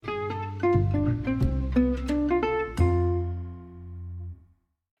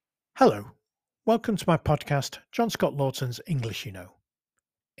Welcome to my podcast, John Scott Lawton's English You Know.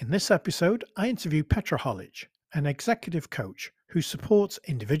 In this episode, I interview Petra Holic, an executive coach who supports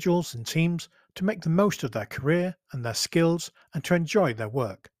individuals and teams to make the most of their career and their skills and to enjoy their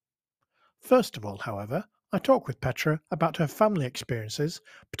work. First of all, however, I talk with Petra about her family experiences,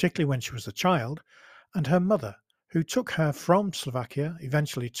 particularly when she was a child, and her mother, who took her from Slovakia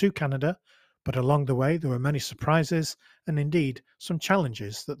eventually to Canada, but along the way there were many surprises and indeed some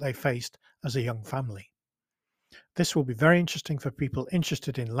challenges that they faced as a young family. This will be very interesting for people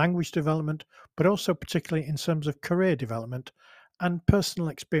interested in language development, but also particularly in terms of career development and personal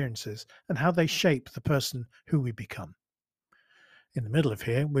experiences and how they shape the person who we become. In the middle of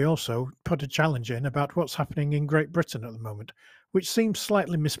here, we also put a challenge in about what's happening in Great Britain at the moment, which seems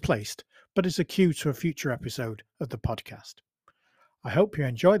slightly misplaced, but is a cue to a future episode of the podcast. I hope you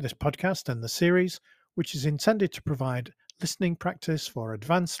enjoy this podcast and the series, which is intended to provide listening practice for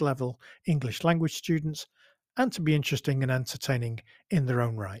advanced level English language students and to be interesting and entertaining in their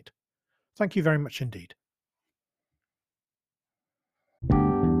own right. Thank you very much indeed.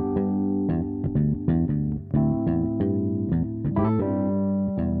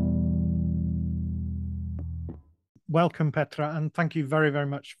 Welcome, Petra, and thank you very, very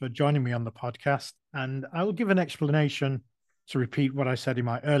much for joining me on the podcast. And I will give an explanation to repeat what I said in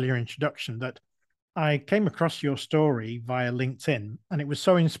my earlier introduction, that I came across your story via LinkedIn, and it was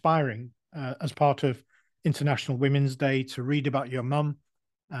so inspiring as part of International Women's Day to read about your mum.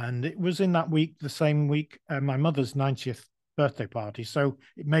 And it was in that week, the same week, my mother's 90th birthday party. So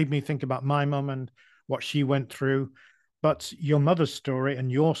it made me think about my mum and what she went through. But your mother's story and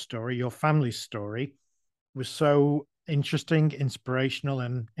your story, your family's story, was so interesting, inspirational,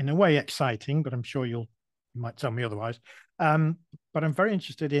 and in a way exciting. But I'm sure you might tell me otherwise. But I'm very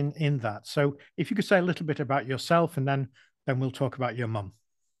interested in that. So if you could say a little bit about yourself, and then we'll talk about your mum.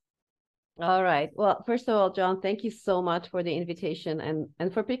 All right. Well, first of all, John, thank you so much for the invitation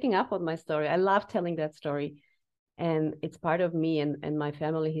and for picking up on my story. I love telling that story, and it's part of me and my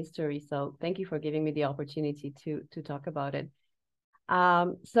family history. So thank you for giving me the opportunity to talk about it.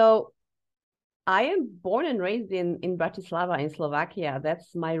 So I am born and raised in Bratislava in Slovakia.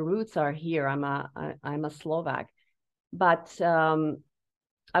 That's my roots are here. I'm a Slovak, but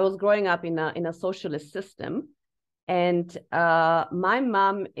I was growing up in a socialist system. And my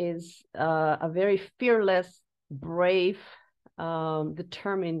mom is a very fearless, brave,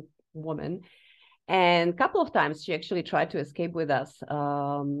 determined woman. And a couple of times she actually tried to escape with us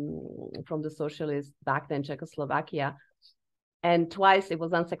from the socialist back then Czechoslovakia. And twice it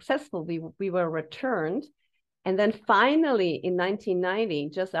was unsuccessful. We were returned. And then finally in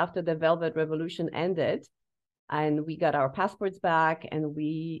 1990, just after the Velvet Revolution ended, and we got our passports back, and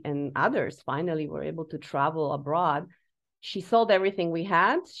we and others finally were able to travel abroad. She sold everything we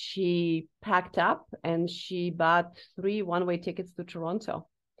had. She packed up and she bought 3 one-way tickets to Toronto.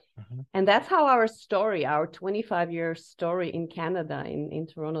 Mm-hmm. And that's how our story, our 25-year story in Canada, in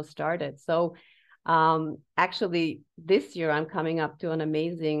Toronto started. So actually this year I'm coming up to an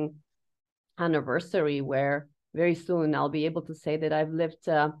amazing anniversary where very soon I'll be able to say that I've lived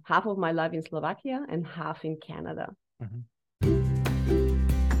half of my life in Slovakia and half in Canada. Mm-hmm.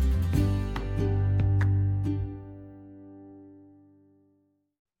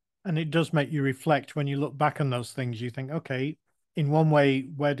 And it does make you reflect when you look back on those things. You think, okay, in one way,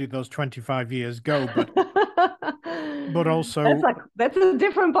 where did those 25 years go? But also that's a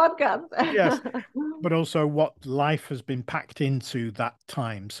different podcast. Yes, but also what life has been packed into that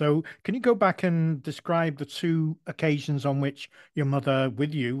time. So can you go back and describe the 2 occasions on which your mother,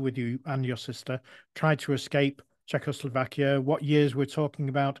 with you and your sister, tried to escape Czechoslovakia, what years we're talking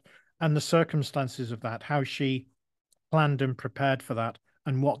about, and the circumstances of that, how she planned and prepared for that,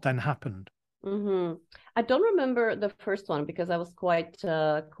 and what then happened? Mm-hmm. I don't remember the first one because I was quite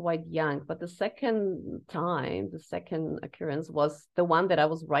young, but the second occurrence was the one that I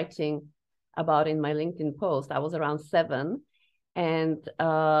was writing about in my LinkedIn post. I was around 7, and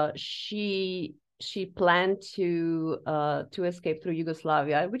she planned to escape through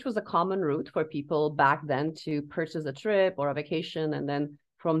Yugoslavia, which was a common route for people back then to purchase a trip or a vacation, and then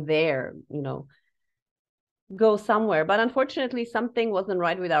from there, go somewhere. But unfortunately, something wasn't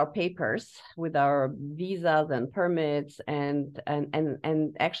right with our papers, with our visas and permits, and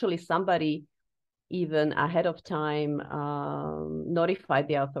actually somebody even ahead of time notified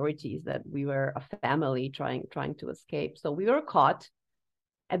the authorities that we were a family trying to escape. So we were caught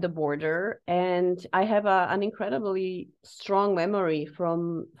at the border, and I have an incredibly strong memory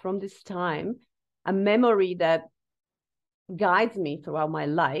from this time, a memory that guides me throughout my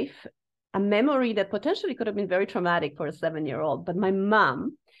life, a memory that potentially could have been very traumatic for a 7-year-old. But my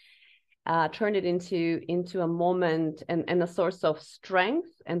mom turned it into a moment and a source of strength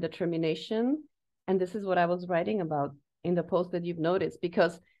and determination. And this is what I was writing about in the post that you've noticed,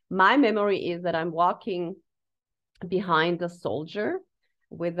 because my memory is that I'm walking behind a soldier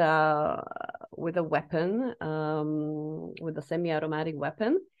with a weapon, with a semi-automatic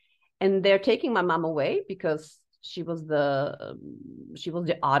weapon, and they're taking my mom away because she was the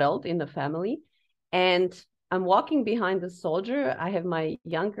adult in the family, and I'm walking behind the soldier. I have my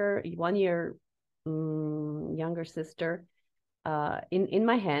 1 year younger sister in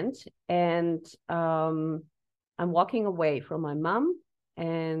my hand, and I'm walking away from my mom,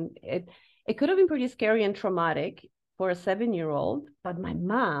 and it could have been pretty scary and traumatic for a 7-year-old. But my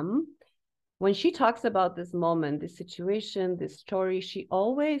mom, when she talks about this moment, this situation, this story, she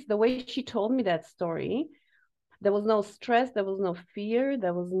always, the way she told me that story, there was no stress, there was no fear,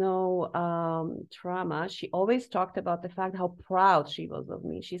 there was no trauma. She always talked about the fact how proud she was of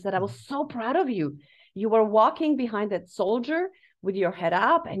me. She said, I was so proud of you. You were walking behind that soldier with your head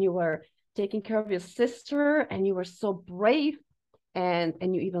up, and you were taking care of your sister, and you were so brave. And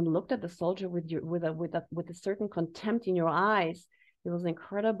you even looked at the soldier with a certain contempt in your eyes. It was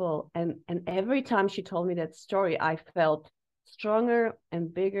incredible. And every time she told me that story, I felt stronger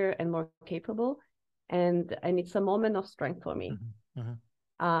and bigger and more capable. And it's a moment of strength for me.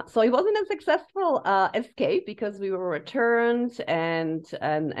 So it wasn't a successful escape, because we were returned, and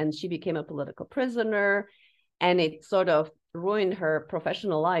she became a political prisoner, and it sort of ruined her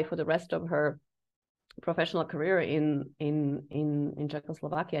professional life for the rest of her professional career in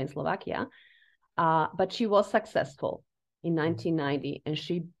Czechoslovakia, in Slovakia. But she was successful in 1990, and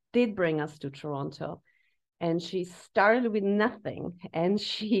she did bring us to Toronto. And she started with nothing, and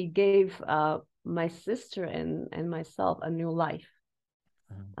she gave my sister and myself a new life.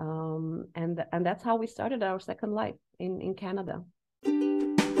 And that's how we started our second life in Canada.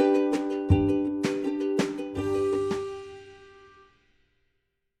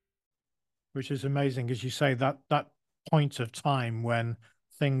 Which is amazing, as you say, that point of time when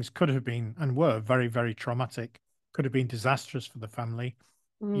things could have been and were very, very traumatic, could have been disastrous for the family.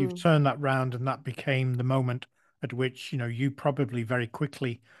 You've turned that round, and that became the moment at which, you probably very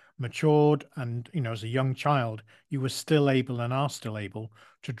quickly matured, and, as a young child, you were still able and are still able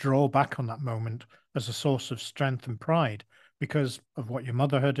to draw back on that moment as a source of strength and pride because of what your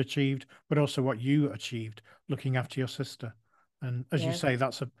mother had achieved, but also what you achieved looking after your sister. And as you say,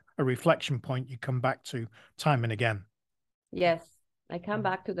 that's a reflection point you come back to time and again. Yes, I come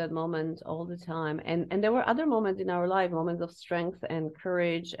back to that moment all the time. And there were other moments in our life, moments of strength and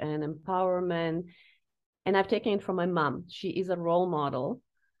courage and empowerment. And I've taken it from my mom. She is a role model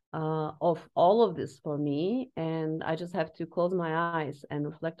of all of this for me. And I just have to close my eyes and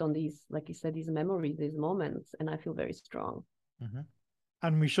reflect on these, like you said, these memories, these moments, and I feel very strong.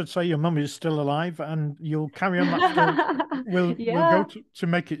 And we should say your mum is still alive, and you'll carry on that story. We'll go to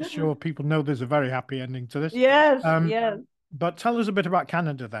make it sure people know there's a very happy ending to this. Yes, yes. But tell us a bit about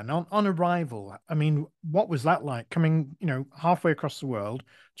Canada then. On arrival, I mean, what was that like coming, halfway across the world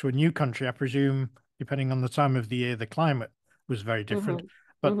to a new country? I presume, depending on the time of the year, the climate was very different.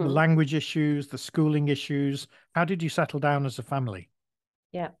 But the language issues, the schooling issues, how did you settle down as a family?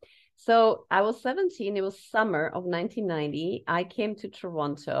 Yeah. So I was 17. It was summer of 1990. I came to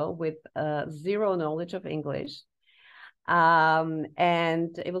Toronto with zero knowledge of English.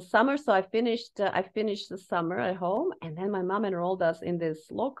 And it was summer, so I finished the summer at home, and then my mom enrolled us in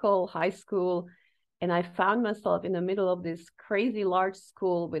this local high school, and I found myself in the middle of this crazy large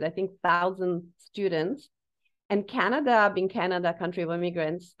school with, I think, 1,000 students. And Canada, being Canada, country of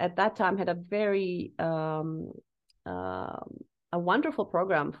immigrants, at that time had a very a wonderful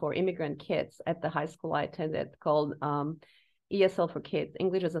program for immigrant kids at the high school I attended called ESL for Kids,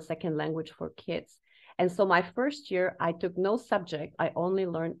 English as a Second Language for Kids. And so my first year, I took no subject. I only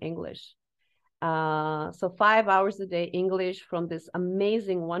learned English. So 5 hours a day, English from this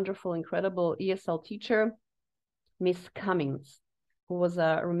amazing, wonderful, incredible ESL teacher, Miss Cummings, who was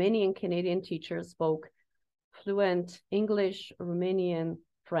a Romanian-Canadian teacher, spoke fluent English, Romanian,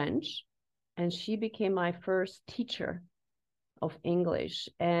 French. And she became my first teacher of English.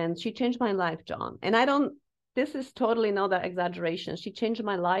 And she changed my life, John. And this is totally not an exaggeration. She changed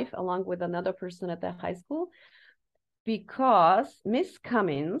my life along with another person at the high school, because Miss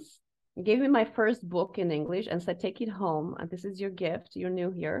Cummings gave me my first book in English and said, take it home. And this is your gift. You're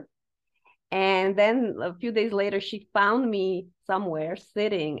new here. And then a few days later, she found me somewhere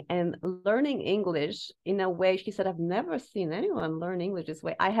sitting and learning English in a way. She said, I've never seen anyone learn English this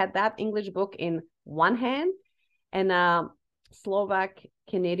way. I had that English book in one hand and Slovak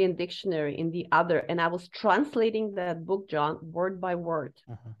Canadian dictionary in the other, and I was translating that book, John, word by word.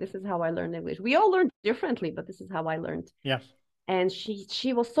 This is how I learned English. We all learn differently, but this is how I learned. Yes. And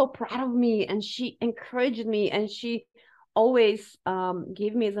she was so proud of me, and she encouraged me, and she always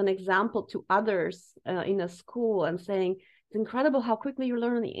gave me as an example to others in a school, and saying, it's incredible how quickly you're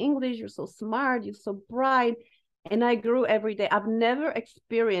learning English. You're so smart. You're so bright. And I grew every day. I've never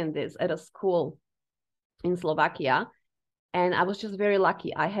experienced this at a school in Slovakia. And I was just very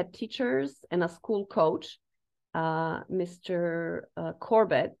lucky. I had teachers and a school coach, Mr.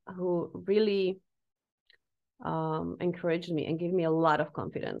 Corbett, who really encouraged me and gave me a lot of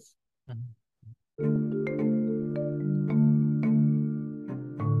confidence.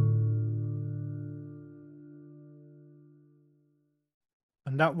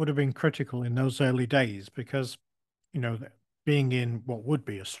 And that would have been critical in those early days because, being in what would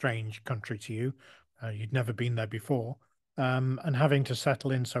be a strange country to you, you'd never been there before, and having to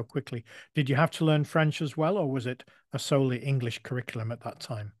settle in so quickly. Did you have to learn French as well, or was it a solely English curriculum at that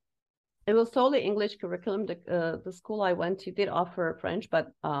time? It was solely English curriculum. The school I went to did offer French,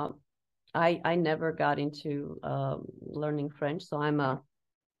 but I never got into learning French. So I'm a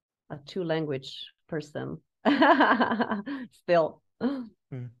two-language person still.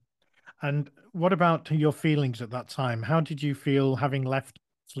 And what about your feelings at that time? How did you feel having left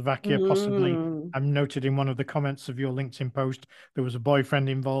Slovakia, possibly? I'm noted in one of the comments of your LinkedIn post, there was a boyfriend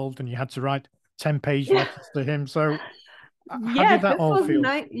involved and you had to write 10-page letters to him. So how did that all feel?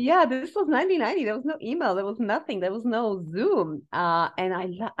 This was 1990. There was no email. There was nothing. There was no Zoom. And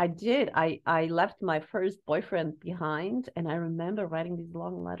I left my first boyfriend behind. And I remember writing these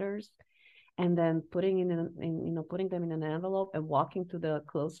long letters and then putting them in an envelope and walking to the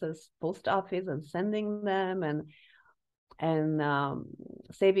closest post office and sending them, and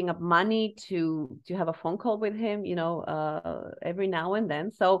saving up money to have a phone call with him, every now and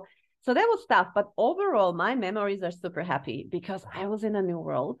then. So that was tough, but overall, my memories are super happy because I was in a new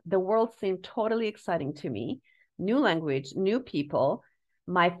world. The world seemed totally exciting to me. New language, new people.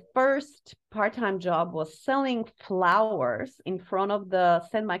 My first part-time job was selling flowers in front of the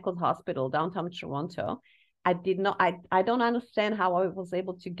St. Michael's Hospital, downtown Toronto. I don't understand how I was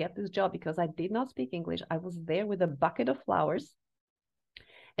able to get this job because I did not speak English. I was there with a bucket of flowers,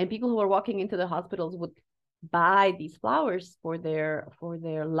 and people who were walking into the hospitals would buy these flowers for their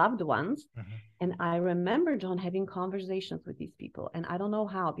loved ones. And I remember, John, having conversations with these people, and I don't know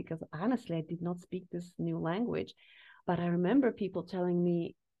how, because honestly I did not speak this new language, but I remember people telling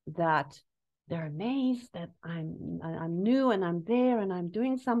me that they're amazed that I'm new and I'm there and I'm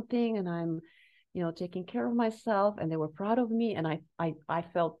doing something and I'm taking care of myself, and they were proud of me, and I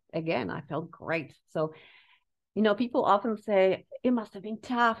felt great. So people often say it must have been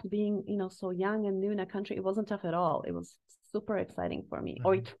tough being, so young and new in a country. It wasn't tough at all. It was super exciting for me,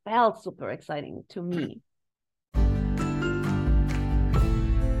 or it felt super exciting to me.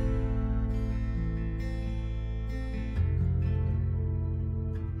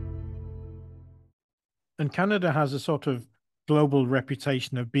 And Canada has a sort of global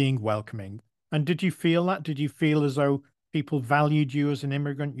reputation of being welcoming. And did you feel that? Did you feel as though people valued you as an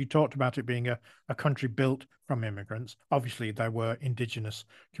immigrant? You talked about it being a country built from immigrants. Obviously, there were indigenous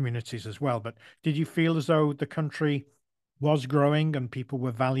communities as well. But did you feel as though the country was growing and people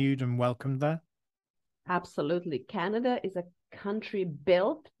were valued and welcomed there? Absolutely. Canada is a country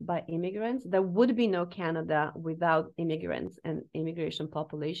built by immigrants. There would be no Canada without immigrants and immigration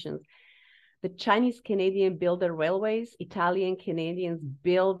populations. The Chinese Canadian built the railways. Italian Canadians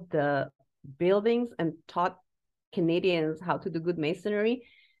built the buildings and taught Canadians how to do good masonry.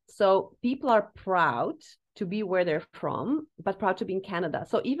 So people are proud to be where they're from, but proud to be in Canada.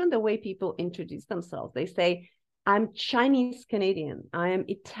 So even the way people introduce themselves, they say, I'm Chinese Canadian, I am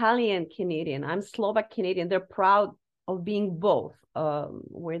Italian Canadian, I'm Slovak Canadian. They're proud of being both,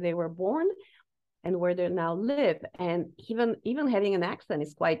 where they were born and where they now live. And even having an accent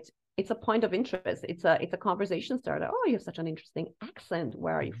is it's a point of interest. It's a conversation starter. Oh, you have such an interesting accent.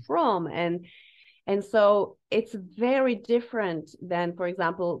 Where are you from? And so it's very different than, for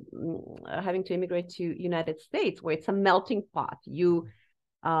example, having to immigrate to United States, where it's a melting pot. You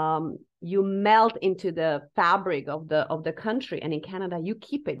melt into the fabric of the country, and in Canada, you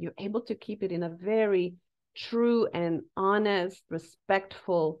keep it. You're able to keep it in a very true and honest,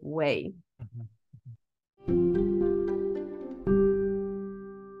 respectful way.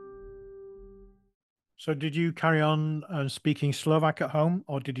 So did you carry on speaking Slovak at home,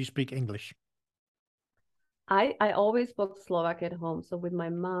 or did you speak English? I always spoke Slovak at home. So with my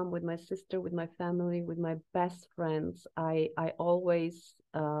mom, with my sister, with my family, with my best friends, I always,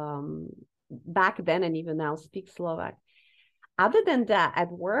 back then and even now, speak Slovak. other than that, at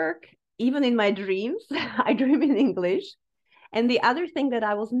work, even in my dreams, I dream in English. And the other thing that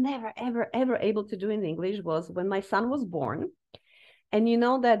I was never, ever, ever able to do in English was when my son was born. And you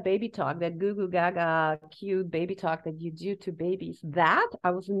know that baby talk, that goo goo gaga, cute baby talk that you do to babies, that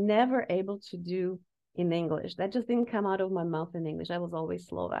I was never able to do in English. That just didn't come out of my mouth in English. I was always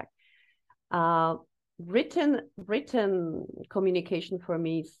Slovak. Written communication for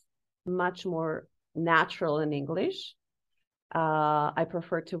me is much more natural in English. I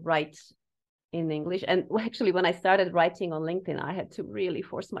prefer to write in English. And actually, when I started writing on LinkedIn, I had to really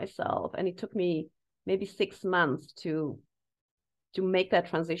force myself. And it took me maybe 6 months to make that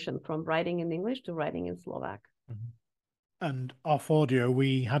transition from writing in English to writing in Slovak. Mm-hmm. And off audio,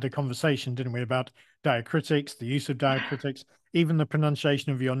 we had a conversation, didn't we, about diacritics, the use of diacritics, even the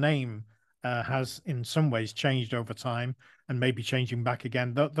pronunciation of your name has in some ways changed over time and maybe changing back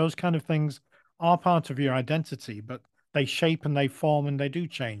again. Those kind of things are part of your identity, but they shape and they form and they do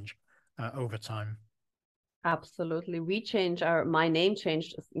change over time. Absolutely. My name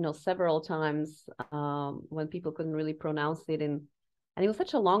changed, several times when people couldn't really pronounce it. And it was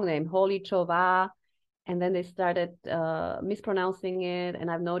such a long name, Holičová. And then they started mispronouncing it. And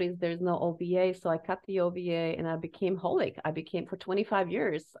I've noticed there's no OVA. So I cut the OVA and I became Holic. For 25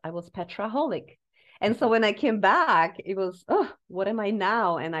 years, I was Petra Holic. And so when I came back, it was, oh, what am I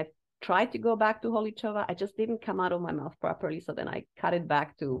now? And I tried to go back to Holičová. I just didn't come out of my mouth properly. So then I cut it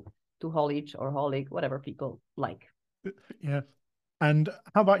back to Holic or Holic, whatever people like. Yeah. And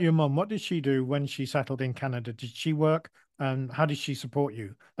how about your mum? What did she do when she settled in Canada? Did she work? And how did she support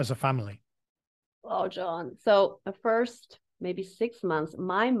you as a family? Oh, John. So the first maybe 6 months,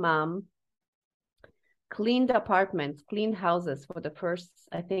 my mom cleaned apartments, cleaned houses for the first,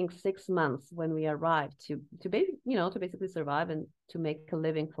 I think, 6 months when we arrived to basically survive and to make a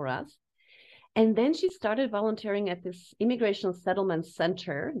living for us. And then she started volunteering at this immigration settlement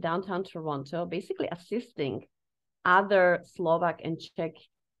center downtown Toronto, basically assisting other Slovak and Czech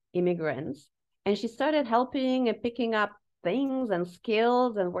immigrants. And she started helping and picking up things and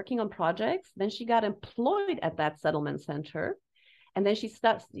skills and working on projects. Then she got employed at that settlement center. And then she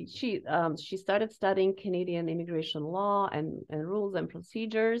started studying Canadian immigration law and rules and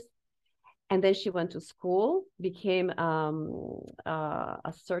procedures. And then she went to school, became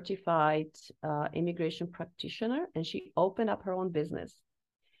a certified immigration practitioner, and she opened up her own business.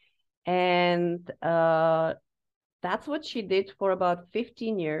 And that's what she did for about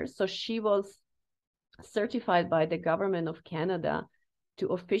 15 years. So she was certified by the government of Canada to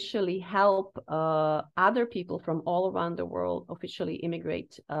officially help other people from all around the world officially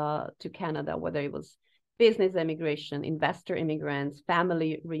immigrate to Canada, whether it was business immigration, investor immigrants,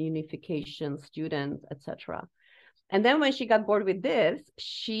 family reunification, students, etc. And then when she got bored with this,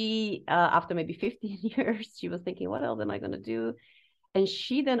 she, after maybe 15 years, she was thinking, what else am I going to do? And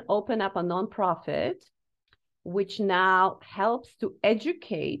she then opened up a nonprofit, which now helps to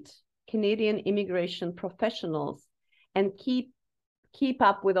educate Canadian immigration professionals and keep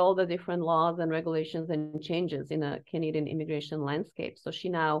up with all the different laws and regulations and changes in a Canadian immigration landscape. So she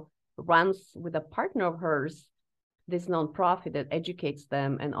now runs with a partner of hers this nonprofit that educates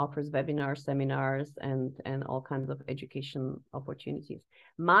them and offers webinars, seminars, and all kinds of education opportunities.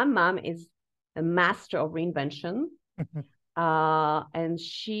 My mom is a master of reinvention, and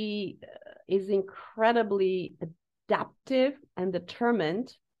she is incredibly adaptive and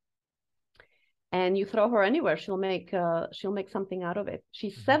determined. And you throw her anywhere, she'll make something out of it.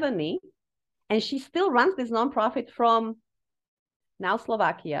 She's 70, and she still runs this nonprofit from now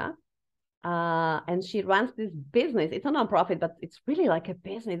Slovakia. And she runs this business. It's a nonprofit, but it's really like a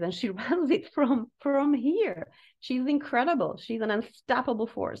business, and she runs it from here. She's incredible. She's an unstoppable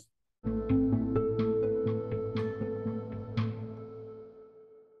force.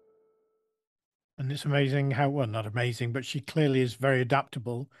 And it's amazing how, well, not amazing, but she clearly is very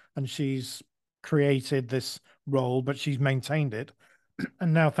adaptable, and she's created this role, but she's maintained it.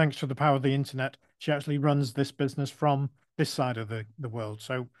 And now, thanks to the power of the internet, she actually runs this business from this side of the world.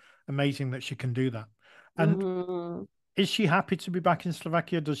 So amazing that she can do that. And is she happy to be back in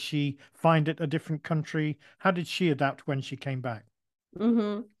Slovakia? Does she find it a different country? How did she adapt when she came back?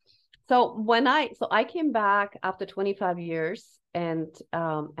 So I came back after 25 years, and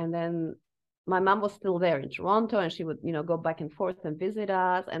then my mom was still there in Toronto, and she would, go back and forth and visit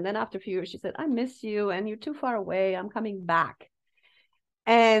us. And then after a few years, she said, I miss you, and you're too far away. I'm coming back.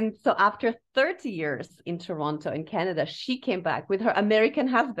 And so after 30 years in Toronto, in Canada, she came back with her American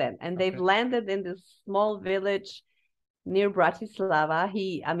husband, and they've landed in this small village near Bratislava.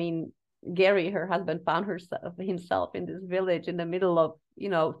 Gary, her husband, found himself in this village in the middle of,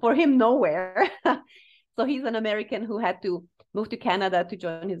 for him, nowhere. So he's an American who had to moved to Canada to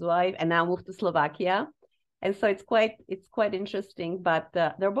join his wife, and now moved to Slovakia. And so it's quite interesting, but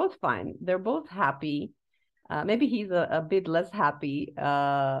they're both fine. They're both happy. Maybe he's a bit less happy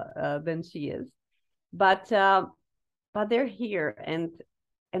than she is, but they're here, and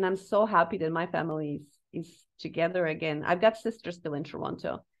I'm so happy that my family is together again. I've got sisters still in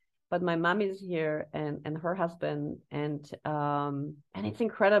Toronto, but my mom is here, and her husband, and it's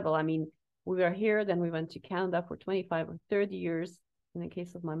incredible. I mean, we were here, then we went to Canada for 25 or 30 years in the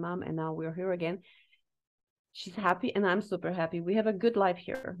case of my mom, and now we're here again. She's happy, and I'm super happy. We have a good life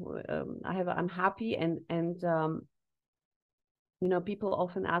here. I'm happy, and you know, people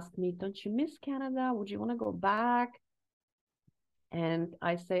often ask me, "Don't you miss Canada? Would you want to go back?" And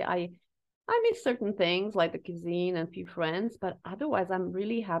I say, I miss certain things like the cuisine and a few friends, but otherwise, I'm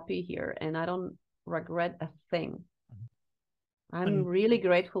really happy here, and I don't regret a thing. I'm really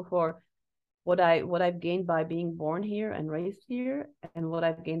grateful for what I've gained by being born here and raised here, and what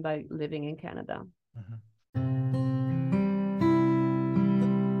I've gained by living in Canada.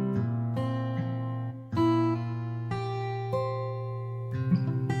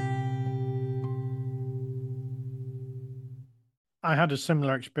 I had a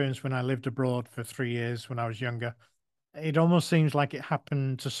similar experience when I lived abroad for 3 years when I was younger. It almost seems like it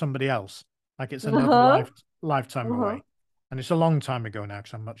happened to somebody else, like it's another lifetime away. And it's a long time ago now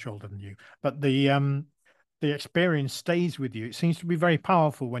because I'm much older than you. But the experience stays with you. It seems to be very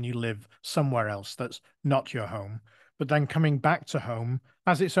powerful when you live somewhere else that's not your home. But then coming back to home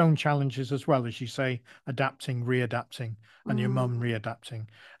has its own challenges as well, as you say, adapting, readapting, and your mum readapting.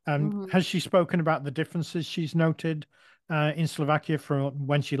 Has she spoken about the differences she's noted in Slovakia from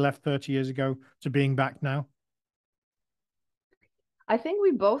when she left 30 years ago to being back now? I think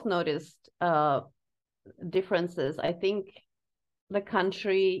we both noticed differences. I think the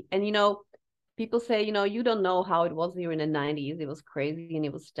country, and you know, people say, you know, you don't know how it was here in the 90s. It was crazy, and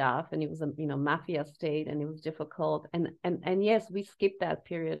it was tough, and it was a, you know, mafia state, and it was difficult. And yes, we skipped that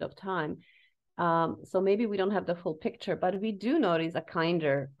period of time. So maybe we don't have the full picture, but we do notice a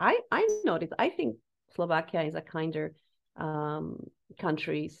kinder, I think Slovakia is a kinder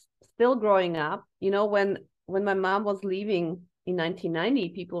country, still growing up. You know, when my mom was leaving in 1990,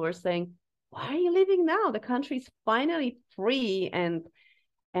 people were saying, "Why are you leaving now? The country's finally free, and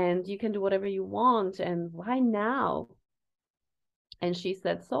you can do whatever you want, and why now?" And she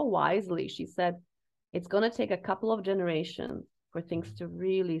said so wisely, she said, "It's going to take a couple of generations for things to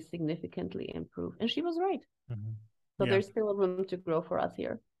really significantly improve." And she was right. So there's still room to grow for us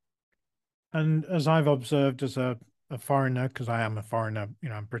here. And as I've observed as a foreigner, because I am a foreigner, you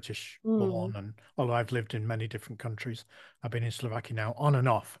know, I'm British born, and although I've lived in many different countries, I've been in Slovakia now on and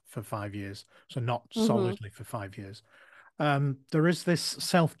off for 5 years, so not solidly for 5 years. There is this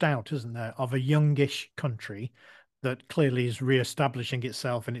self-doubt, isn't there, of a youngish country that clearly is re-establishing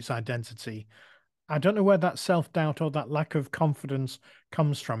itself and its identity. I don't know where that self-doubt or that lack of confidence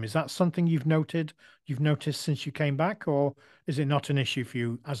comes from. Is that something you've noticed since you came back, or is it not an issue for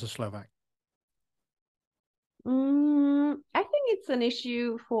you as a Slovak? I think it's an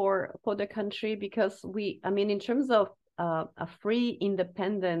issue for the country because in terms of a free,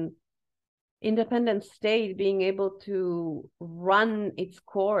 independent state being able to run its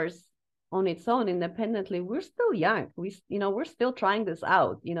course on its own independently, we're still young. We're still trying this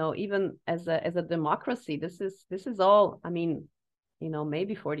out. You know, even as a democracy, this is all. I mean, you know,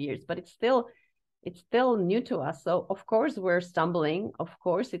 maybe 40 years, but it's still new to us. So of course we're stumbling. Of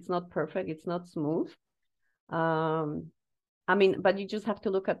course it's not perfect. It's not smooth. But you just have to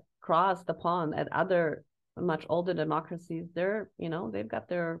look across the pond at other much older democracies. They've got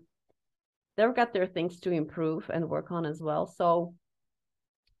their things to improve and work on as well. So,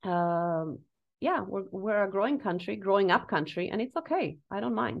 we're a growing up country, and it's okay. I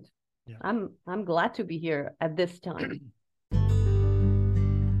don't mind. Yeah. I'm glad to be here at this time.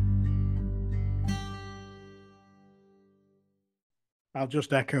 I'll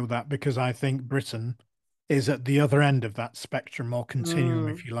just echo that because I think Britain is at the other end of that spectrum or continuum,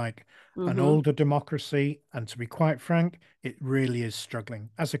 if you like, an older democracy. And to be quite frank, it really is struggling.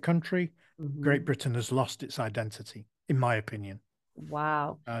 As a country, Great Britain has lost its identity, in my opinion.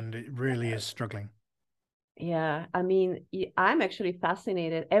 Wow. And it really is struggling. Yeah. I mean, I'm actually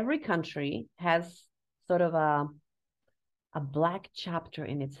fascinated. Every country has sort of a black chapter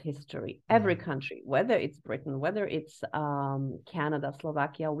in its history. Every country, whether it's Britain, whether it's Canada,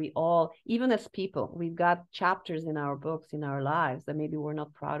 Slovakia, we all, even as people, we've got chapters in our books, in our lives that maybe we're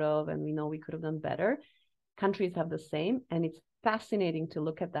not proud of, and we know we could have done better. Countries have the same, and it's fascinating to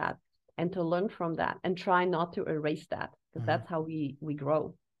look at that and to learn from that and try not to erase that, because that's how we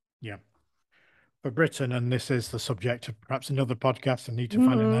grow. Yeah. for Britain, and this is the subject of perhaps another podcast. I need to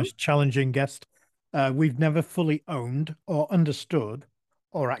find a Hmm. nice challenging guest. We've never fully owned or understood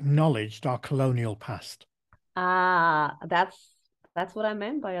or acknowledged our colonial past. Ah, that's what I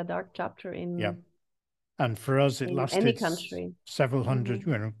meant by a dark chapter Yeah. And for us, it in any lasted country. several Hmm.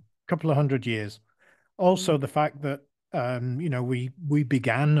 hundred, couple of hundred years. Also, the fact that we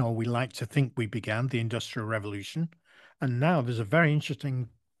began, or we like to think we began, the Industrial Revolution, and now there's a very interesting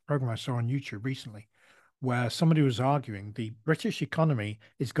program I saw on YouTube recently where somebody was arguing the British economy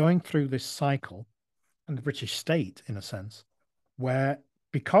is going through this cycle, and the British state, in a sense, where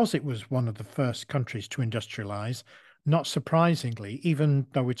because it was one of the first countries to industrialize, not surprisingly, even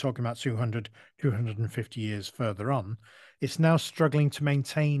though we're talking about 200, 250 years further on, it's now struggling to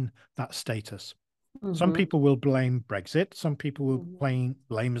maintain that status. Some Hmm. people will blame Brexit. Some people will Hmm.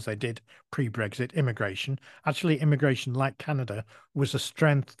 blame, as they did pre-Brexit, immigration. Actually, immigration, like Canada, was a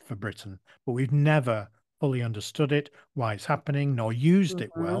strength for Britain, but we've never fully understood it, why it's happening, nor used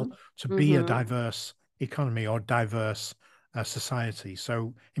it well Hmm. to be a Hmm. diverse economy or diverse society.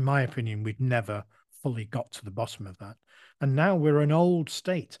 So, in my opinion, we've never fully got to the bottom of that. And now we're an old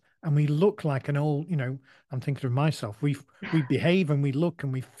state, and we look like an old, I'm thinking of myself. We behave and we look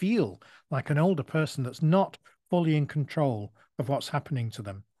and we feel like an older person that's not fully in control of what's happening to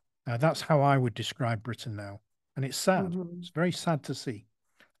them. That's how I would describe Britain now. And it's sad. Hmm. It's very sad to see.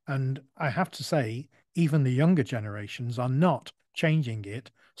 And I have to say, even the younger generations are not changing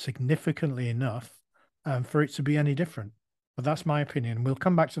it significantly enough for it to be any different. But that's my opinion. We'll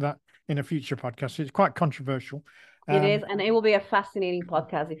come back to that in a future podcast. It's quite controversial. It is, Um, and it will be a fascinating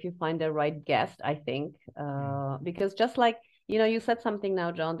podcast if you find the right guest, I think. mm, Because just like, you said something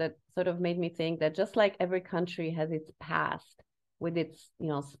now, John, that sort of made me think that just like every country has its past with its,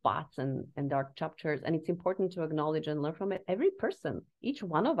 spots and dark chapters, and it's important to acknowledge and learn from it. Every person, each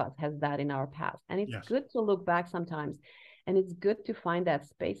one of us has that in our past. And it's yes. good to look back sometimes. And it's good to find that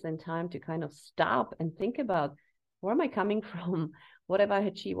space and time to kind of stop and think about where am I coming from? What have I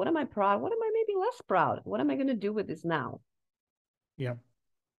achieved? What am I proud? What am I maybe less proud? What am I going to do with this now? Yeah.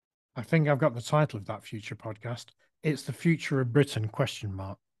 I think I've got the title of that future podcast. It's the future of Britain question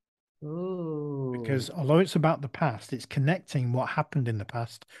mark. Ooh. Because although it's about the past, it's connecting what happened in the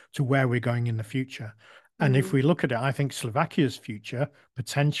past to where we're going in the future. And if Mm-hmm. we look at it, I think Slovakia's future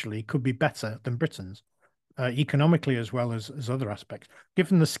potentially could be better than Britain's, economically as well as other aspects.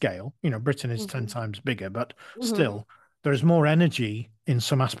 Given the scale, Britain is 10 Mm-hmm. times bigger, but Mm-hmm. still, there's more energy in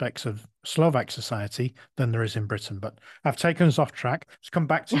some aspects of Slovak society than there is in Britain. But I've taken us off track. Let's come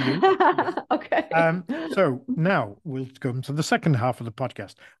back to you. Okay. So now we'll come to the second half of the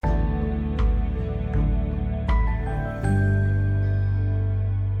podcast.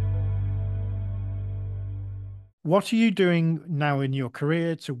 What are you doing now in your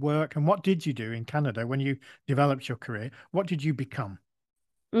career to work? And what did you do in Canada when you developed your career? What did you become?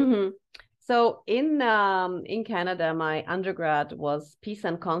 Mm-hmm. So in Canada, my undergrad was peace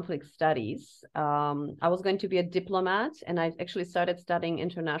and conflict studies. I was going to be a diplomat, and I actually started studying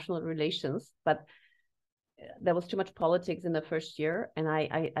international relations, but there was too much politics in the first year, and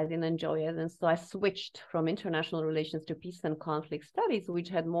I didn't enjoy it, and so I switched from international relations to peace and conflict studies, which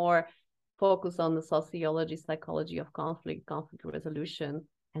had more focus on the sociology, psychology of conflict resolution,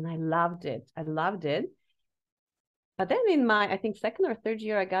 and I loved it. I loved it. But then in my, I think, second or third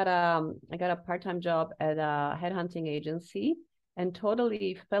year, I got a part-time job at a headhunting agency and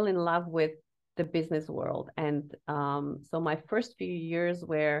totally fell in love with the business world. And so my first few years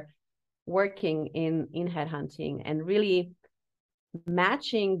were working in headhunting and really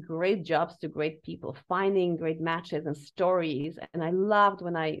matching great jobs to great people, finding great matches and stories. And I loved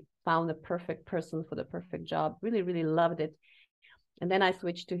when I found the perfect person for the perfect job. Really, really loved it. And then I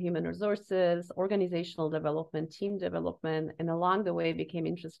switched to human resources, organizational development, team development, and along the way became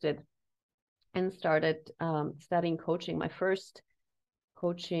interested and started studying coaching. My first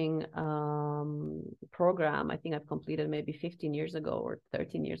coaching program, I think I've completed maybe 15 years ago or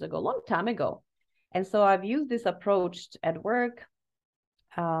 13 years ago, a long time ago. And so I've used this approach at work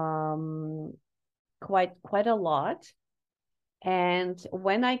quite a lot. And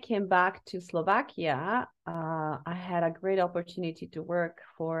when I came back to Slovakia, I had a great opportunity to work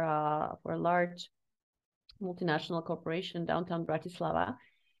for a large multinational corporation downtown Bratislava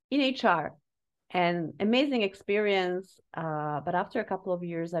in HR. And amazing experience. But after a couple of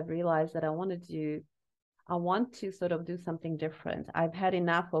years, I've realized that I want to sort of do something different. I've had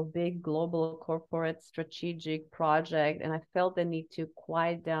enough of big global corporate strategic project, and I felt the need to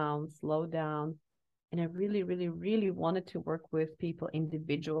quiet down, slow down, and I really, really, really wanted to work with people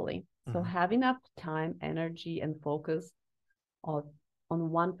individually. So Mhm. have enough time, energy, and focus on on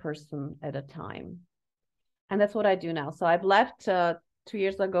one person at a time. And that's what I do now. So I've left 2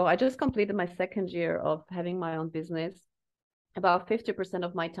 years ago. I just completed my second year of having my own business. About 50%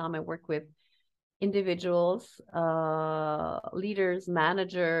 of my time I work with individuals, leaders,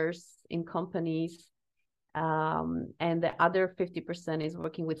 managers in companies. And the other 50% is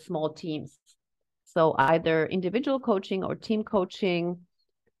working with small teams. So either individual coaching or team coaching.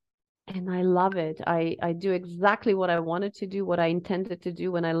 And I love it. I do exactly what I wanted to do, what I intended to do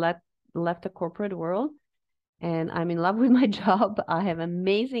when I left the corporate world. And I'm in love with my job. I have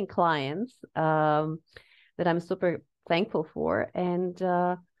amazing clients that I'm super thankful for. And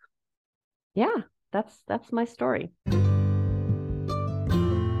yeah, that's my story.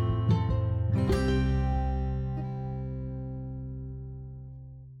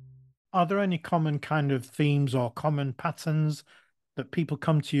 Are there any common kind of themes or common patterns that people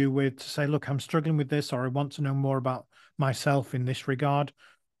come to you with to say, look, I'm struggling with this, or I want to know more about myself in this regard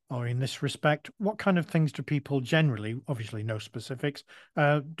or in this respect? What kind of things do people generally, obviously no specifics,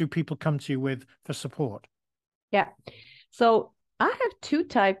 do people come to you with for support? Yeah. So I have two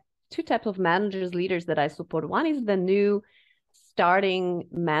types of managers, leaders that I support. One is the new starting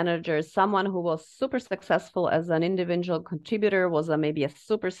manager, someone who was super successful as an individual contributor, was maybe a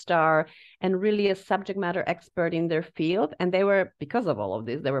superstar and really a subject matter expert in their field. And they were, because of all of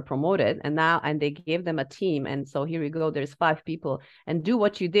this, they were promoted and they gave them a team. And so here we go, there's 5 people and do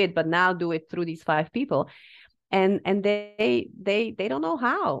what you did, but now do it through these 5 people. And they don't know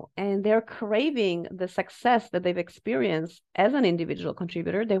how, and they're craving the success that they've experienced as an individual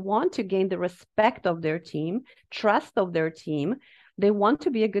contributor. They want to gain the respect of their team, trust of their team. They want to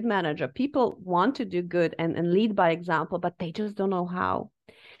be a good manager. People want to do good and lead by example, but they just don't know how.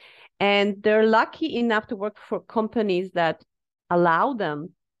 And they're lucky enough to work for companies that allow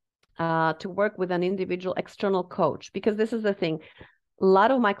them to work with an individual external coach, because this is the thing. A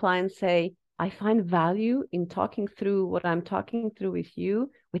lot of my clients say, I find value in talking through what I'm talking through with you,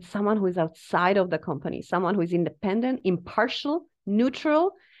 with someone who is outside of the company, someone who is independent, impartial,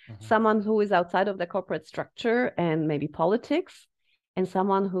 neutral, someone who is outside of the corporate structure and maybe politics, and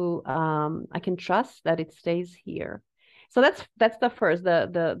someone who I can trust that it stays here. So that's the first,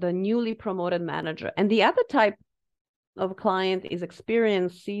 the newly promoted manager. And the other type of client is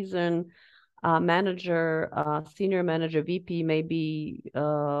experienced, seasoned, manager, senior manager, VP, maybe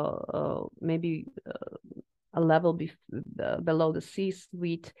a level below the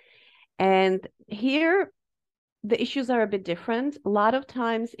C-suite. And here, the issues are a bit different. A lot of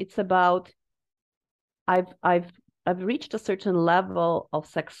times, it's about I've reached a certain level of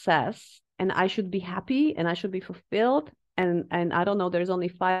success, and I should be happy, and I should be fulfilled. And I don't know, there's only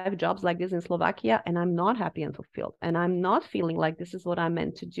 5 jobs like this in Slovakia, and I'm not happy and fulfilled, and I'm not feeling like this is what I'm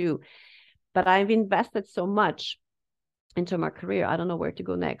meant to do. But I've invested so much into my career, I don't know where to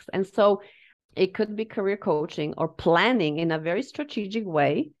go next. And so it could be career coaching or planning in a very strategic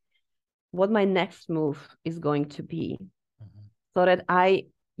way what my next move is going to be, so that I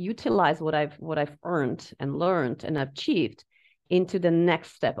utilize what I've earned and learned and achieved into the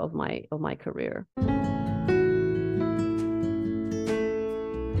next step of my career.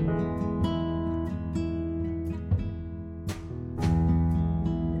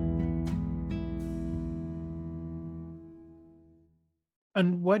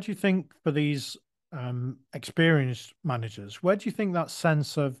 And where do you think, for these experienced managers, where do you think that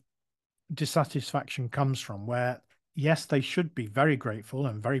sense of dissatisfaction comes from? Where, yes, they should be very grateful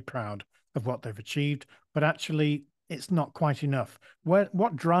and very proud of what they've achieved, but actually it's not quite enough.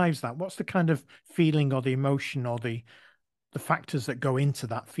 What drives that? What's the kind of feeling or the emotion or the factors that go into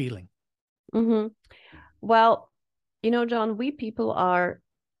that feeling? Well, John, we people are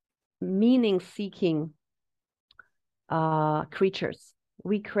meaning-seeking creatures.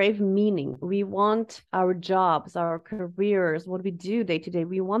 We crave meaning. We want our jobs, our careers, what we do day to day,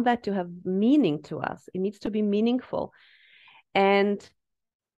 we want that to have meaning to us. It needs to be meaningful. And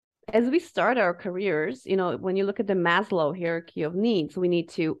as we start our careers, when you look at the Maslow hierarchy of needs, we need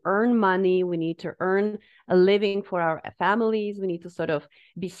to earn money, we need to earn a living for our families, we need to sort of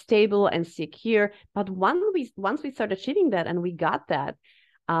be stable and secure. But once we start achieving that and we got that,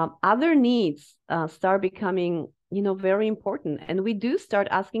 other needs start becoming very important. And we do start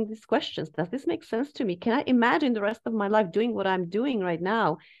asking these questions. Does this make sense to me? Can I imagine the rest of my life doing what I'm doing right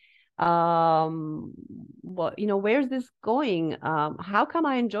now? Where's this going? How come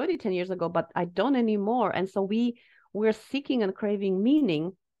I enjoyed it 10 years ago, but I don't anymore? And so we're seeking and craving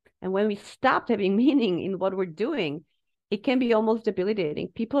meaning. And when we stop having meaning in what we're doing, it can be almost debilitating.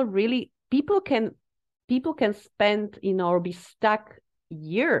 People can spend, or be stuck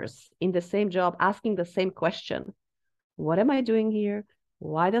years in the same job asking the same question. What am I doing here?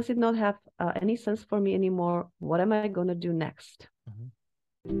 Why does it not have any sense for me anymore? What am I going to do next?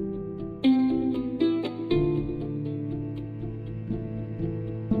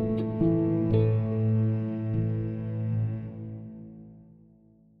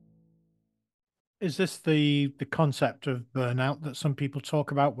 Is this the concept of burnout that some people talk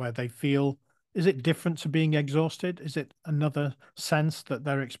about, where they feel, is it different to being exhausted? Is it another sense that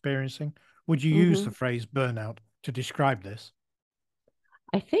they're experiencing? Would you use the phrase burnout to describe this?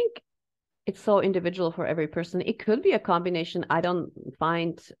 I think it's so individual for every person. It could be a combination. I don't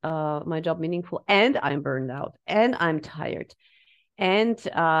find my job meaningful and I'm burned out and I'm tired. And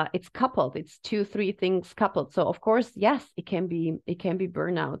it's coupled. It's 2-3 things coupled. So of course, yes, it can be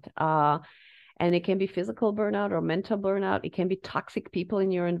burnout. And it can be physical burnout or mental burnout. It can be toxic people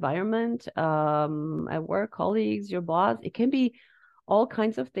in your environment, at work, colleagues, your boss. It can be all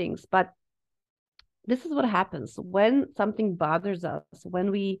kinds of things. But this is what happens when something bothers us,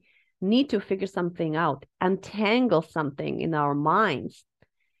 when we need to figure something out, untangle something in our minds.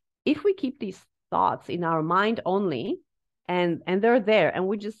 If we keep these thoughts in our mind only, and they're there, and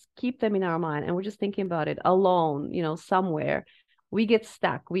we just keep them in our mind, and we're just thinking about it alone, somewhere, we get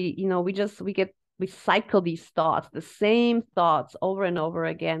stuck. We cycle these thoughts, the same thoughts over and over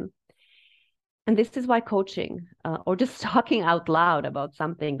again. And this is why coaching, or just talking out loud about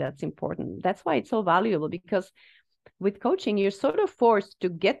something that's important, that's why it's so valuable, because with coaching, you're sort of forced to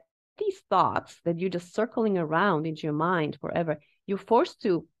get these thoughts that you're just circling around into your mind forever. You're forced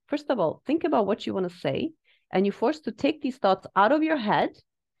to, first of all, think about what you want to say, and you're forced to take these thoughts out of your head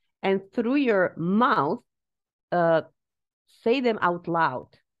and through your mouth, say them out loud.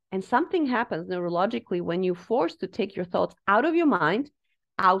 And something happens neurologically when you're forced to take your thoughts out of your mind,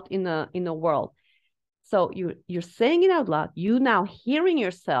 out in the world. So you're saying it out loud. You now hearing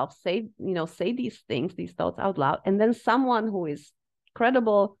yourself say these things, these thoughts out loud, and then someone who is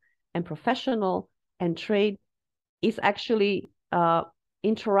credible and professional and trained is actually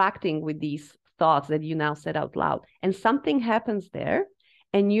interacting with these thoughts that you now said out loud, and something happens there,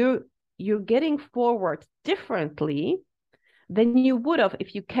 and you're getting forward differently than you would have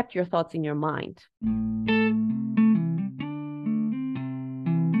if you kept your thoughts in your mind.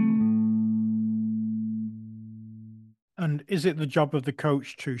 And is it the job of the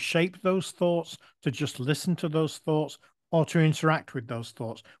coach to shape those thoughts, to just listen to those thoughts, or to interact with those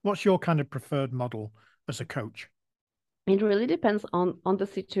thoughts? What's your kind of preferred model as a coach? It really depends on the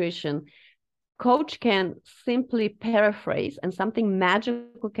situation. Coach can simply paraphrase and something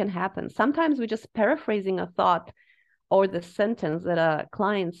magical can happen. Sometimes we're just paraphrasing a thought or the sentence that a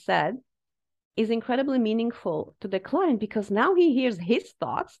client said is incredibly meaningful to the client, because now he hears his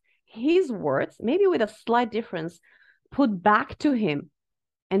thoughts, his words, maybe with a slight difference, put back to him.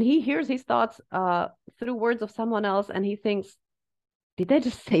 And he hears his thoughts through words of someone else, and he thinks, did I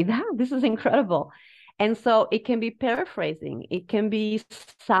just say that? This is incredible. And so it can be paraphrasing, it can be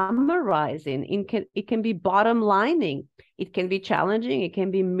summarizing, it can be bottom lining, it can be challenging, it can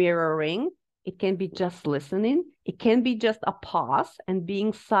be mirroring, it can be just listening, it can be just a pause and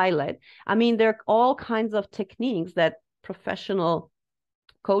being silent. I mean, there are all kinds of techniques that professional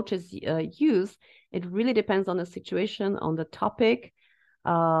coaches use. It really depends on the situation, on the topic,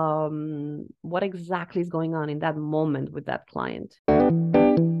 what exactly is going on in that moment with that client.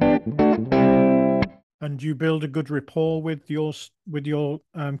 And do you build a good rapport with your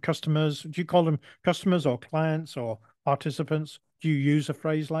customers? Do you call them customers or clients or participants? Do you use a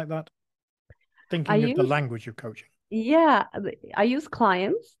phrase like that? Thinking of the language of coaching. Yeah, I use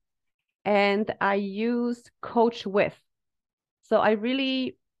clients and I use coach with. So I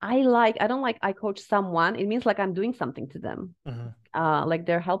don't like I coach someone. It means like I'm doing something to them. Like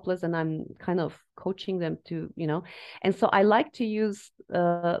they're helpless and I'm kind of coaching them to, and so I like to use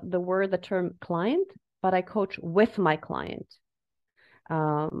the term client, but I coach with my client.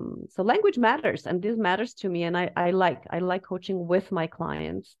 So language matters, and this matters to me, and I like coaching with my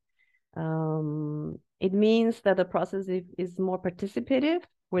clients. It means that the process is more participative.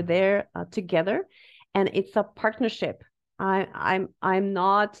 We're there together, and it's a partnership. I'm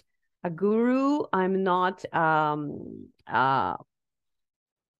not a guru. I'm not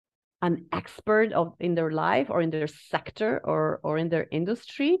an expert in their life or in their sector or in their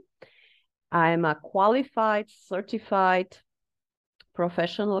industry. I'm a qualified, certified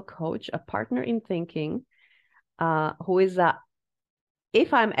professional coach, a partner in thinking, who is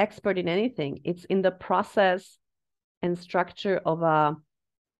if I'm expert in anything, it's in the process and structure of a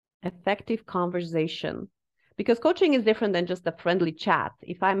effective conversation. Because coaching is different than just a friendly chat.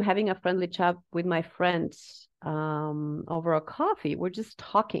 If I'm having a friendly chat with my friends over a coffee, we're just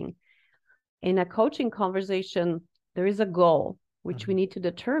talking. In a coaching conversation, there is a goal. which we need to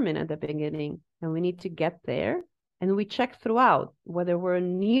determine at the beginning, and we need to get there. And we check throughout whether we're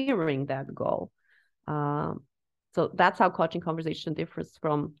nearing that goal. So that's how coaching conversation differs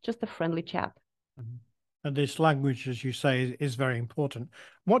from just a friendly chat. And this language, as you say, is very important.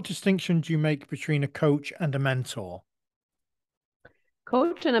 What distinction do you make between a coach and a mentor?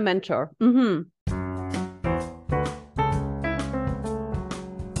 Coach and a mentor.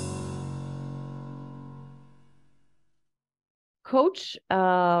 Coach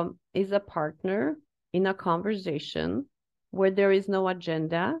is a partner in a conversation where there is no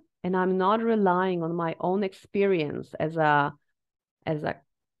agenda, and I'm not relying on my own experience as a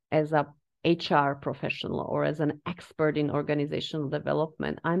HR professional or as an expert in organizational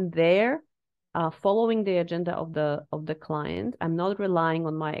development. I'm there following the agenda of the client. I'm not relying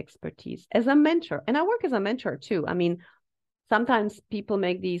on my expertise as a mentor, and I work as a mentor too. I mean, sometimes people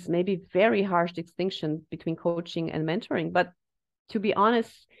make these maybe very harsh distinctions between coaching and mentoring, but to be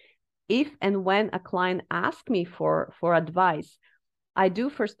honest, if and when a client asks me for advice, I do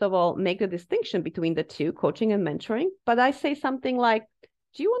first of all make a distinction between the two, coaching and mentoring. But I say something like,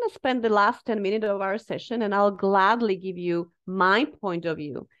 do you want to spend the last 10 minutes of our session, and I'll gladly give you my point of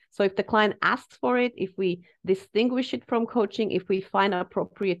view. So if the client asks for it, if we distinguish it from coaching, if we find an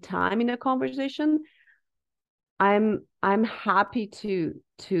appropriate time in a conversation, I'm happy to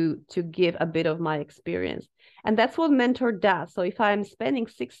give a bit of my experience. And that's what mentor does. So if I'm spending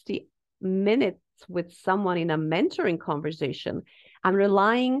 60 minutes with someone in a mentoring conversation, I'm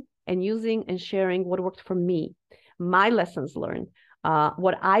relying and using and sharing what worked for me, my lessons learned,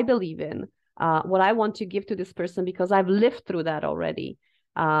 what I believe in, what I want to give to this person because I've lived through that already.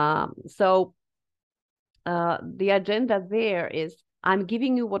 So the agenda there is I'm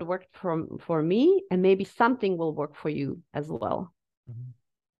giving you what worked for me, and maybe something will work for you as well.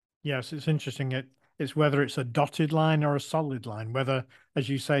 Yes, it's interesting. It's whether it's a dotted line or a solid line, whether, as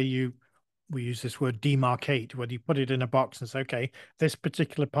you say, we use this word demarcate, whether you put it in a box and say, okay, this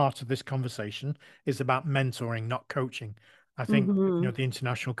particular part of this conversation is about mentoring, not coaching. I think the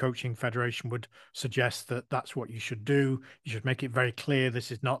International Coaching Federation would suggest that that's what you should do. You should make it very clear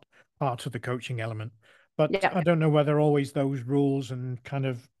this is not part of the coaching element. But I don't know whether always those rules and kind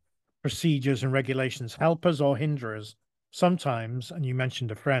of procedures and regulations help us or hinder us. Sometimes, and you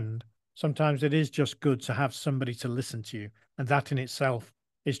mentioned a friend, sometimes it is just good to have somebody to listen to you. And that in itself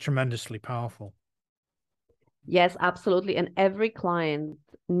is tremendously powerful. Yes, absolutely. And every client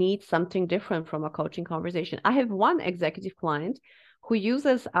needs something different from a coaching conversation. I have one executive client who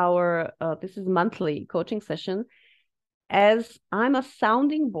uses our, this is monthly coaching session, as I'm a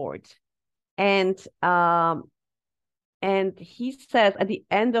sounding board. And he says at the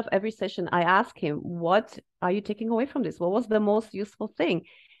end of every session, I ask him, what are you taking away from this? What was the most useful thing?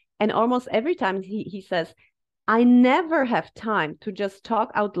 And almost every time he says, I never have time to just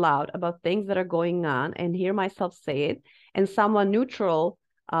talk out loud about things that are going on and hear myself say it and someone neutral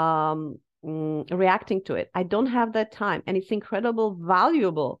reacting to it. I don't have that time. And it's incredibly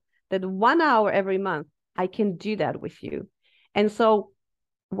valuable that 1 hour every month, I can do that with you. And so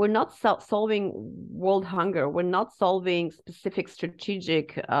we're not solving world hunger. We're not solving specific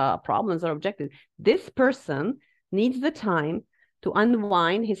strategic problems or objectives. This person needs the time to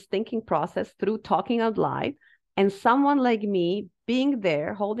unwind his thinking process through talking out loud, and someone like me being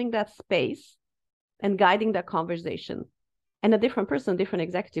there, holding that space and guiding that conversation. And a different person, different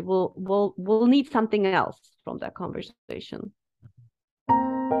executive will need something else from that conversation.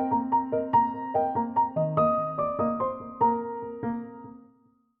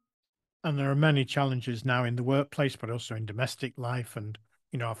 And there are many challenges now in the workplace, but also in domestic life, and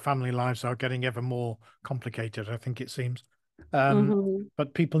our family lives are getting ever more complicated, I think it seems.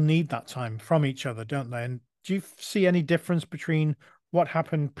 But people need that time from each other, don't they? And do you see any difference between what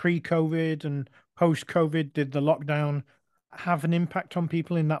happened pre-COVID and post-COVID? Did the lockdown have an impact on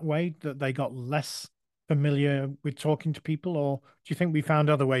people in that way, that they got less familiar with talking to people, or do you think we found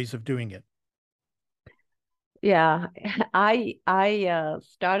other ways of doing it? Yeah, I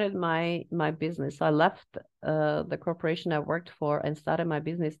started my business. I left the corporation I worked for and started my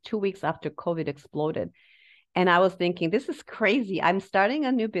business 2 weeks after COVID exploded. And I was thinking, this is crazy. I'm starting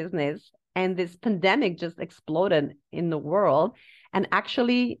a new business and this pandemic just exploded in the world. And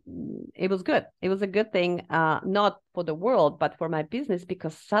actually, it was good. It was a good thing, not for the world, but for my business,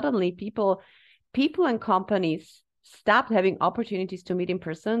 because suddenly people and companies stopped having opportunities to meet in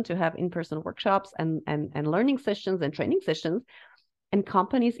person, to have in-person workshops and learning sessions and training sessions. And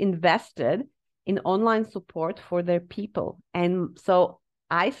companies invested in online support for their people. And so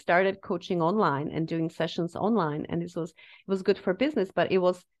I started coaching online and doing sessions online. And it was good for business, but it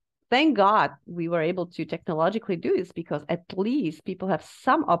was thank God we were able to technologically do this, because at least people have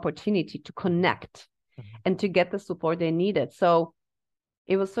some opportunity to connect and to get the support they needed. So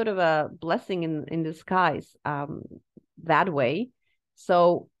it was sort of a blessing in disguise that way.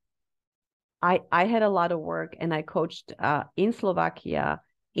 So I had a lot of work, and I coached in Slovakia,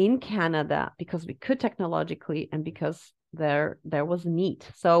 in Canada, because we could technologically and because there was need.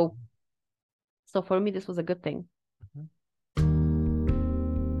 So for me, this was a good thing.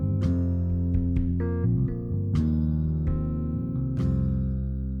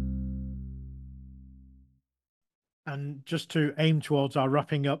 And just to aim towards our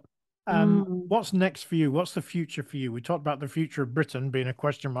wrapping up, what's next for you? What's the future for you? We talked about the future of Britain being a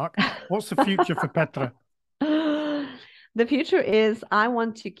question mark. What's the future for Petra? The future is, I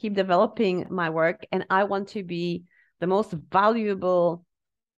want to keep developing my work, and I want to be the most valuable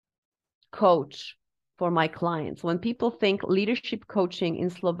coach for my clients. When people think leadership coaching in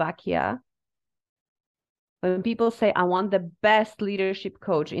Slovakia, when people say, I want the best leadership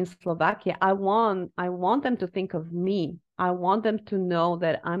coach in Slovakia, I want them to think of me. I want them to know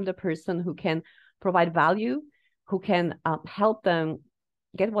that I'm the person who can provide value, who can help them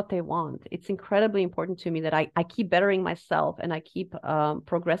get what they want. It's incredibly important to me that I keep bettering myself, and I keep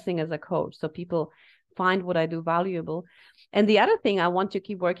progressing as a coach, so people find what I do valuable. And the other thing, I want to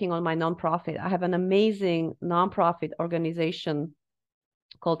keep working on my nonprofit. I have an amazing nonprofit organization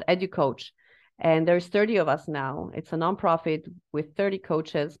called EduCoach. And there's 30 of us now. It's a nonprofit with 30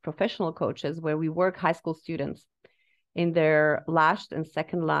 coaches, professional coaches, where we work high school students in their last and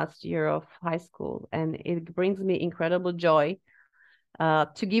second last year of high school. And it brings me incredible joy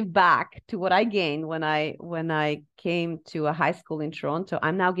to give back to what I gained when I came to a high school in Toronto.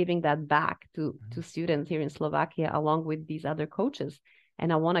 I'm now giving that back to students here in Slovakia, along with these other coaches.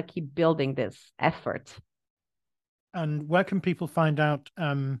 And I want to keep building this effort. And where can people find out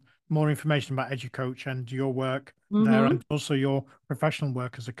more information about EduCoach and your work there, and also your professional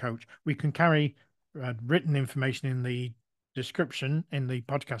work as a coach? We can carry written information in the description, in the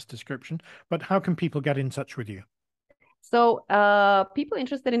podcast description, but how can people get in touch with you? So people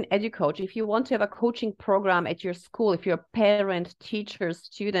interested in EduCoach, if you want to have a coaching program at your school, if you're a parent, teacher,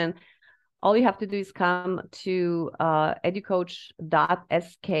 student, all you have to do is come to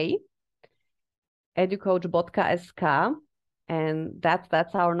educoach.sk, educoach.sk, and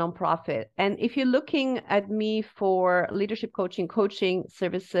that's our nonprofit. And if you're looking at me for leadership coaching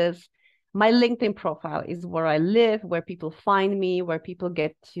services, my LinkedIn profile is where I live, where people find me, where people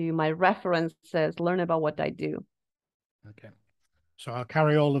get to my references, learn about what I do. Okay. So I'll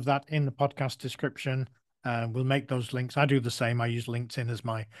carry all of that in the podcast description. We'll make those links. I do the same. I use LinkedIn as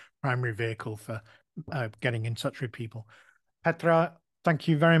my primary vehicle for getting in touch with people. Petra, thank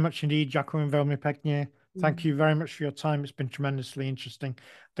you very much indeed. Ďakujem veľmi pekne. Thank you very much for your time. It's been tremendously interesting.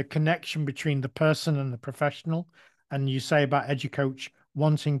 The connection between the person and the professional, and you say about EduCoach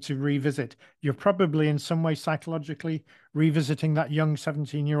wanting to revisit. You're probably in some way psychologically revisiting that young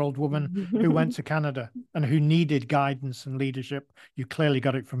 17-year-old woman who went to Canada and who needed guidance and leadership. You clearly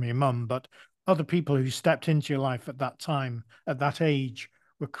got it from your mum, but other people who stepped into your life at that time, at that age,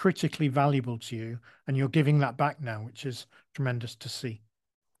 were critically valuable to you, and you're giving that back now, which is tremendous to see.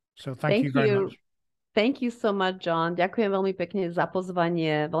 So thank you very much. Thank you so much, John. Ďakujem veľmi pekne za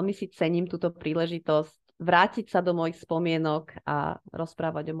pozvanie. Veľmi si cením túto príležitosť vrátiť sa do mojich spomienok a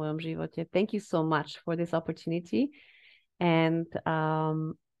rozprávať o mojom živote. Thank you so much for this opportunity. And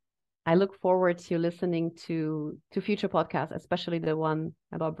I look forward to listening to future podcasts, especially the one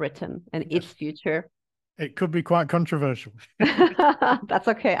about Britain and its future. It could be quite controversial. That's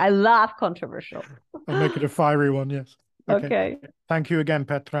okay. I love controversial. I'll make it a fiery one, yes. Okay. Thank you again,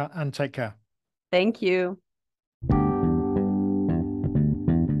 Petra, and take care. Thank you.